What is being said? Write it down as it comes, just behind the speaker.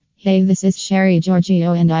Hey, this is Sherry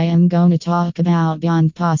Giorgio, and I am going to talk about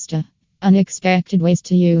Beyond Pasta. Unexpected ways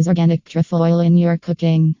to use organic truffle oil in your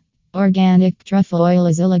cooking. Organic truffle oil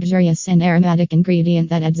is a luxurious and aromatic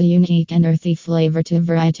ingredient that adds a unique and earthy flavor to a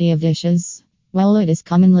variety of dishes. While it is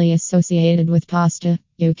commonly associated with pasta,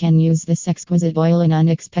 you can use this exquisite oil in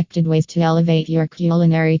unexpected ways to elevate your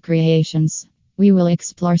culinary creations. We will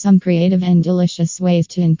explore some creative and delicious ways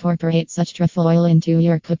to incorporate such truffle oil into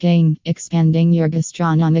your cooking, expanding your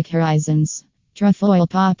gastronomic horizons. Truffle oil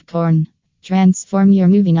popcorn. Transform your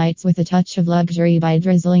movie nights with a touch of luxury by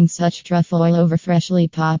drizzling such truffle oil over freshly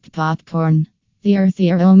popped popcorn. The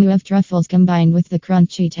earthy aroma of truffles combined with the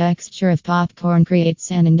crunchy texture of popcorn creates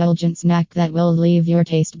an indulgent snack that will leave your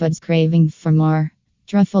taste buds craving for more.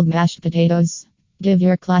 Truffled mashed potatoes. Give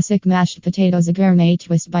your classic mashed potatoes a gourmet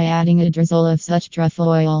twist by adding a drizzle of such truffle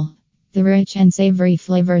oil. The rich and savory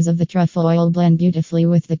flavors of the truffle oil blend beautifully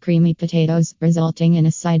with the creamy potatoes, resulting in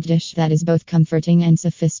a side dish that is both comforting and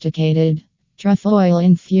sophisticated. Truffle oil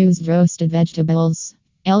infused roasted vegetables.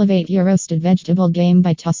 Elevate your roasted vegetable game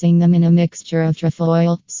by tossing them in a mixture of truffle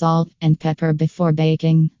oil, salt, and pepper before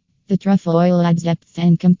baking. The truffle oil adds depth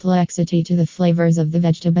and complexity to the flavors of the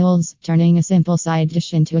vegetables, turning a simple side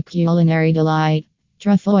dish into a culinary delight.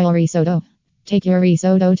 Truffle oil risotto. Take your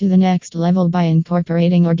risotto to the next level by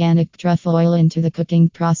incorporating organic truffle oil into the cooking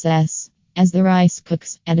process. As the rice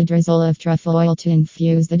cooks, add a drizzle of truffle oil to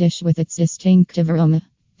infuse the dish with its distinctive aroma.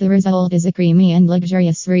 The result is a creamy and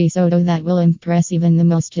luxurious risotto that will impress even the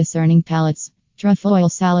most discerning palates. Truffle oil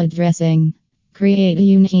salad dressing. Create a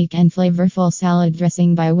unique and flavorful salad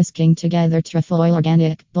dressing by whisking together truffle oil,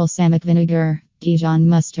 organic, balsamic vinegar, Dijon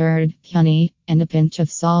mustard, honey, and a pinch of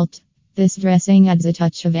salt. This dressing adds a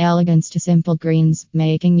touch of elegance to simple greens,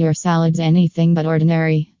 making your salads anything but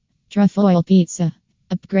ordinary. Truffle oil pizza.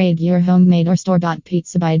 Upgrade your homemade or store-bought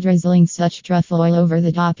pizza by drizzling such truffle oil over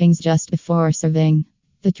the toppings just before serving.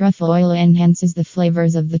 The truffle oil enhances the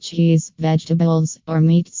flavors of the cheese, vegetables, or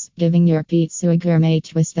meats, giving your pizza a gourmet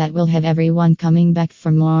twist that will have everyone coming back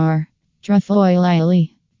for more. Truffle oil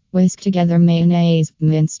aioli. Whisk together mayonnaise,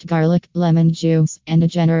 minced garlic, lemon juice, and a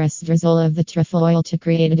generous drizzle of the truffle oil to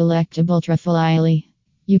create a delectable truffle aioli.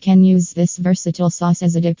 You can use this versatile sauce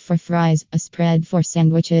as a dip for fries, a spread for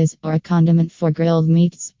sandwiches, or a condiment for grilled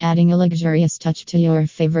meats, adding a luxurious touch to your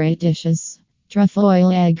favorite dishes. Truffle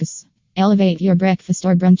oil eggs. Elevate your breakfast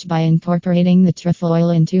or brunch by incorporating the truffle oil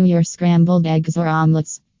into your scrambled eggs or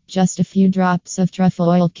omelets. Just a few drops of truffle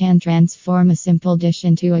oil can transform a simple dish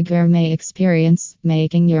into a gourmet experience,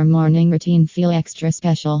 making your morning routine feel extra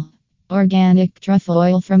special. Organic truffle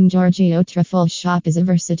oil from Giorgio Truffle Shop is a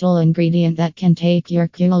versatile ingredient that can take your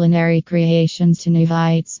culinary creations to new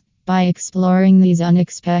heights. By exploring these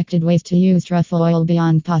unexpected ways to use truffle oil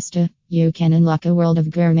beyond pasta, you can unlock a world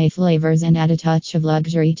of gourmet flavors and add a touch of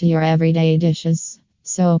luxury to your everyday dishes.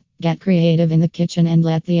 So, get creative in the kitchen and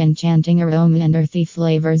let the enchanting aroma and earthy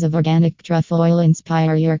flavors of organic truffle oil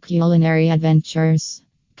inspire your culinary adventures.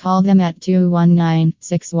 Call them at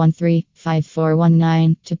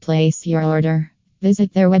 219-613-5419 to place your order.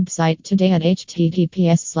 Visit their website today at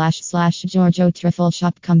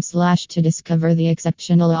https://giorgiotruffleshop.com/ to discover the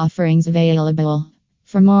exceptional offerings available.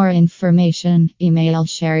 For more information, email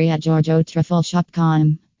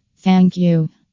sherry@giorgiotruffleshop.com. Thank you.